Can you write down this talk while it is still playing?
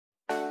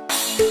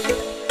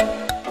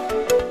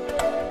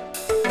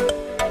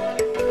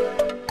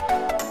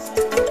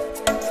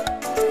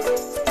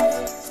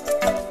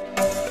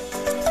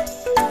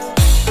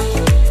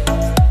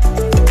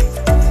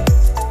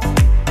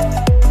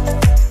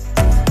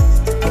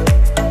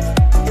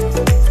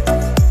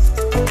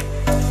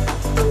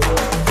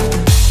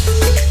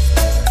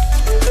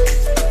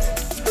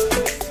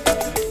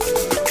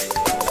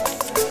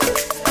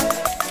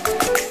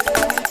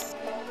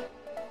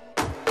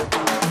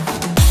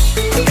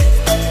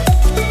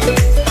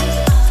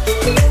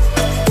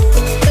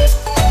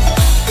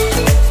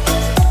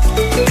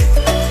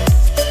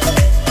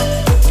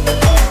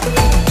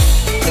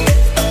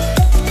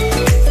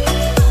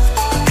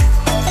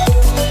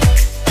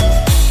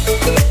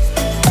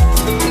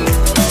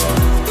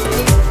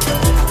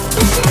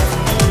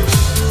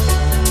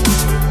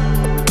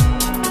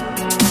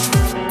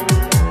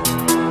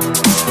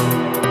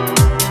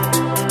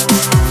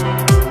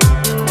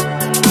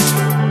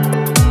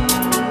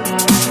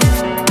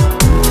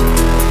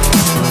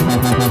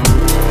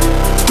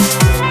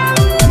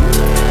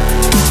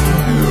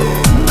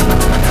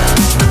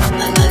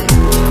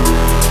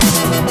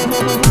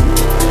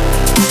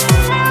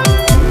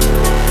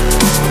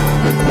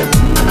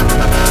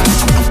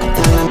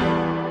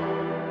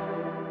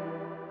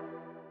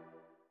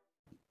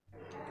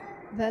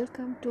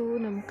Welcome to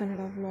ನಮ್ಮ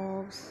Kannada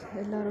vlogs.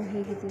 ಎಲ್ಲರೂ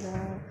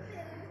ಹೇಗಿದ್ದೀರಾ?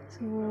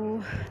 ಸೊ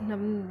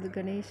ನಮ್ಮದು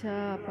ಗಣೇಶ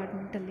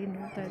ಅಪಾರ್ಟ್ಮೆಂಟಲ್ಲಿ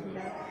ನೋಡ್ತಾ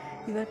ಇದ್ದೀರಾ.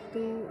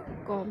 ಇವತ್ತು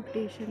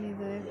ಕಾಂಪಿಟೇಷನ್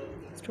ಇದೆ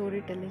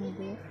ಸ್ಟೋರಿ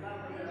ಟೆಲ್ಲಿಂಗು.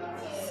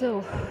 ಸೊ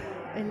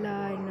ಎಲ್ಲ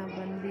ಇನ್ನು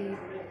ಬಂದು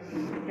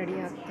ರೆಡಿ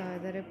ಆಗ್ತಾ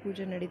ಇದ್ದಾರೆ,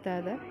 ಪೂಜೆ ನಡೀತಾ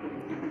ಇದೆ,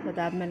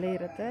 ಅದಾದಮೇಲೆ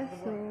ಇರುತ್ತೆ.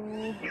 ಸೊ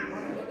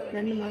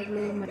ನನ್ನ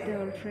ಮಗಳು ಮತ್ತು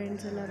ಅವಳ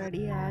ಫ್ರೆಂಡ್ಸ್ ಎಲ್ಲ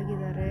ರೆಡಿ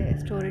ಆಗಿದ್ದಾರೆ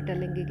ಸ್ಟೋರಿ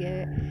ಟೆಲ್ಲಿಂಗಿಗೆ.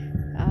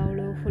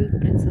 ಅವಳು ಫುಲ್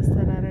ಪ್ರಿನ್ಸಸ್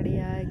ಥರ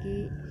ರೆಡಿಯಾಗಿ,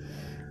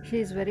 she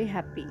is very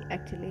happy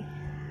actually.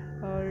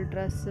 ಅವಳ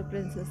ಡ್ರೆಸ್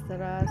ಪ್ರಿನ್ಸಸ್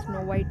ಥರ ಸ್ನೋ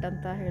ವೈಟ್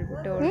ಅಂತ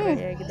ಹೇಳ್ಬಿಟ್ಟು ಅವಳು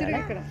ರೆಡಿಯಾಗಿದ್ದಾಳೆ.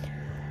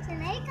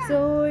 So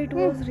it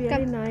was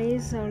really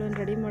nice. ಅವಳನ್ನು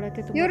ರೆಡಿ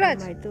ಮಾಡೋಕ್ಕೆ ತುಂಬ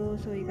ಟೈಮ್ ಆಯಿತು.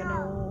 ಸೊ ಈಗ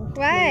ನಾವು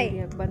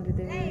ಏರಿಯಾಗೆ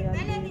ಬಂದಿದ್ದೀವಿ.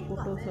 ಅಲ್ಲಿ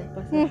ಫೋಟೋ ಸ್ವಲ್ಪ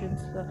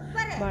ಸೆಷನ್ಸ್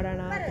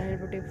ಮಾಡೋಣ ಅಂತ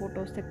ಹೇಳ್ಬಿಟ್ಟು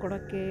ಫೋಟೋಸ್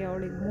ತೆಕ್ಕೊಳೋಕ್ಕೆ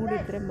ಅವಳಿಗೆ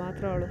ಮೂಡಿದ್ರೆ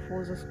ಮಾತ್ರ ಅವಳು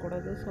ಪೋಸಸ್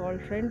ಕೊಡೋದು. ಸೊ ಅವಳ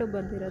ಫ್ರೆಂಡು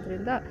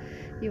ಬಂದಿರೋದ್ರಿಂದ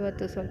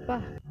ಇವತ್ತು ಸ್ವಲ್ಪ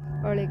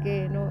ಅವಳಿಗೆ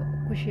ಏನೋ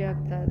ಖುಷಿ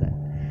ಆಗ್ತಾ ಇದೆ.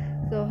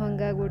 ಸೊ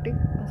ಹಾಗಾಗ್ಬಿಟ್ಟು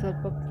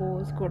ಸ್ವಲ್ಪ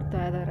ಪೋಸ್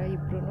ಕೊಡ್ತಾ ಇದ್ದಾರೆ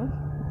ಇಬ್ಬರೂ.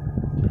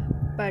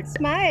 ಬಟ್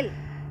ಸ್ಮೈಲ್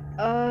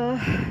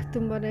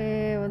ತುಂಬಾ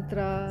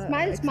ಒಂಥರ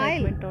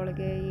ಎಕ್ಸೈಟ್ಮೆಂಟ್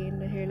ಅವಳಿಗೆ,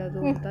 ಏನು ಹೇಳೋದು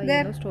ಅಂತ,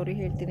 ಏನೋ ಸ್ಟೋರಿ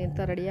ಹೇಳ್ತೀನಿ ಅಂತ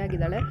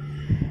ರೆಡಿಯಾಗಿದ್ದಾಳೆ.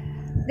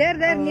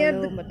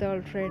 ಮತ್ತು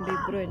ಅವಳ ಫ್ರೆಂಡ್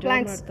ಇಬ್ಬರು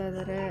ಎಂಜಾಯ್ ಮಾಡ್ತಾ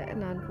ಇದ್ದಾರೆ.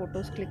 ನಾನು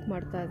ಫೋಟೋಸ್ ಕ್ಲಿಕ್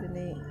ಮಾಡ್ತಾ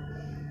ಇದ್ದೀನಿ,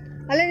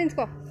 ಅಲ್ಲೇ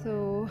ನಿಂತ್ಕೋ. ಸೊ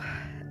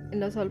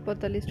ಇನ್ನು ಸ್ವಲ್ಪ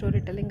ಹೊತ್ತಲ್ಲಿ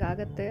ಸ್ಟೋರಿ ಟೆಲ್ಲಿಂಗ್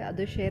ಆಗುತ್ತೆ,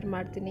 ಅದು ಶೇರ್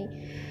ಮಾಡ್ತೀನಿ.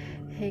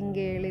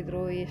 ಹೆಂಗೆ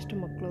ಹೇಳಿದರು, ಎಷ್ಟು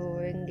ಮಕ್ಕಳು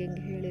ಹೆಂಗೆ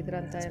ಹೇಳಿದ್ರು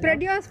ಅಂತ.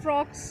 Spread your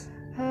frocks.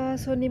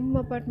 ಸೊ ನಿಮ್ಮ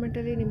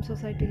ಅಪಾರ್ಟ್ಮೆಂಟಲ್ಲಿ, ನಿಮ್ಮ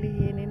ಸೊಸೈಟಿಲಿ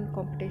ಏನೇನು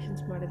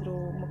ಕಾಂಪಿಟೇಷನ್ಸ್ ಮಾಡಿದ್ರು,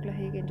 ಮಕ್ಕಳು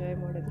ಹೇಗೆ ಎಂಜಾಯ್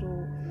ಮಾಡಿದ್ರು,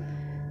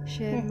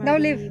 ಶೇರ್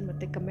ಮಾಡಿ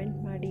ಮತ್ತು ಕಮೆಂಟ್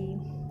ಮಾಡಿ.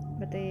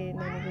 ಮತ್ತು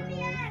ನನಗೂ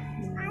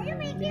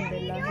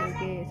ನಿಮ್ಮದೆಲ್ಲ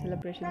ಹೇಗೆ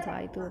ಸೆಲೆಬ್ರೇಷನ್ಸ್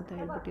ಆಯಿತು ಅಂತ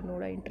ಹೇಳ್ಬಿಟ್ಟು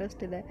ನೋಡೋ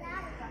ಇಂಟ್ರೆಸ್ಟ್ ಇದೆ.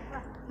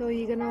 ಸೊ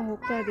ಈಗ ನಾವು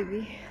ಹೋಗ್ತಾ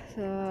ಇದ್ದೀವಿ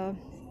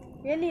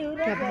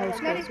ಕ್ಲಬ್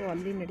ಹೌಸ್ಗೆ. ಸೊ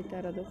ಅಲ್ಲಿ ನಡೀತಾ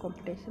ಇರೋದು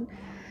ಕಾಂಪಿಟೇಷನ್.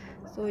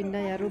 ಸೊ ಇನ್ನೂ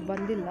ಯಾರೂ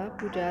ಬಂದಿಲ್ಲ,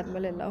 ಪೂಜೆ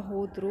ಆದಮೇಲೆ ಎಲ್ಲ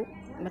ಹೋದರು.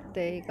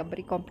 ಮತ್ತು ಈಗ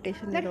ಬರೀ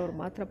ಕಾಂಪಿಟೇಷನ್ ಇರೋರು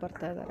ಮಾತ್ರ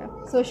ಬರ್ತಾ ಇದ್ದಾರೆ.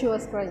 ಸೊ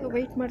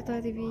ವೆಯ್ಟ್ ಮಾಡ್ತಾ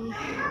ಇದ್ದೀವಿ.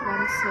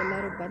 ಒನ್ಸ್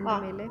ಎಲ್ಲರೂ ಬಂದ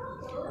ಮೇಲೆ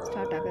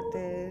ಸ್ಟಾರ್ಟ್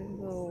ಆಗುತ್ತೆ.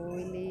 ಸೊ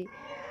ಇಲ್ಲಿ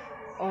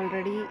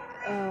ಆಲ್ರೆಡಿ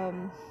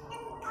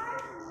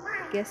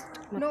ಗೆಸ್ಟ್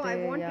ಮತ್ತು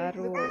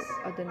ಯಾರು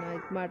ಅದನ್ನು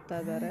ಇದು ಮಾಡ್ತಾ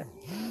ಇದ್ದಾರೆ,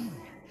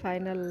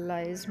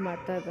 ಫೈನಲೈಸ್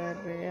ಮಾಡ್ತಾ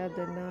ಇದ್ದಾರೆ,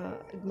 ಅದನ್ನು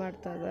ಇದು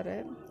ಮಾಡ್ತಾ ಇದ್ದಾರೆ,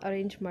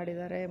 ಅರೇಂಜ್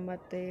ಮಾಡಿದ್ದಾರೆ.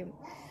 ಮತ್ತು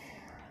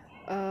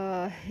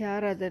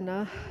ಯಾರು ಅದನ್ನು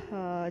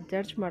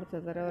ಜಡ್ಜ್ ಮಾಡ್ತಾ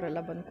ಇದ್ದಾರೆ ಅವರೆಲ್ಲ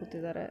ಬಂದು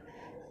ಕೂತಿದ್ದಾರೆ.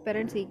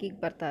 ಪೇರೆಂಟ್ಸ್ ಈಗೀಗ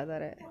ಬರ್ತಾ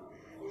ಇದ್ದಾರೆ.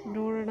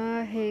 ನೋಡೋಣ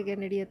ಹೇಗೆ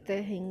ನಡೆಯುತ್ತೆ,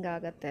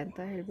 ಹೆಂಗಾಗತ್ತೆ ಅಂತ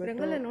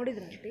ಹೇಳ್ಬಿಟ್ಟು.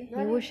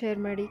 ನೀವು ಶೇರ್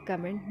ಮಾಡಿ,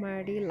 ಕಮೆಂಟ್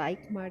ಮಾಡಿ,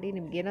 ಲೈಕ್ ಮಾಡಿ.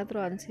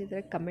 ನಿಮ್ಗೇನಾದರೂ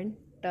ಅನಿಸಿದರೆ ಕಮೆಂಟ್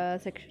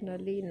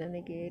ಸೆಕ್ಷನಲ್ಲಿ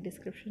ನನಗೆ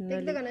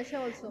ಡಿಸ್ಕ್ರಿಪ್ಷನ್ನಲ್ಲಿ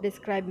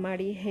ಡಿಸ್ಕ್ರೈಬ್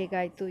ಮಾಡಿ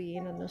ಹೇಗಾಯಿತು,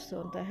 ಏನು ಅನ್ನಿಸ್ತು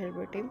ಅಂತ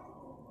ಹೇಳ್ಬಿಟ್ಟು.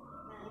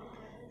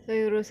 ಸೊ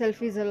ಇವರು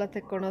ಸೆಲ್ಫೀಸ್ ಎಲ್ಲ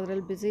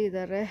ತೆಕ್ಕೊಳೋದ್ರಲ್ಲಿ ಬ್ಯುಸಿ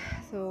ಇದ್ದಾರೆ.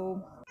 So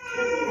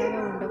have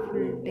a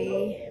wonderful day.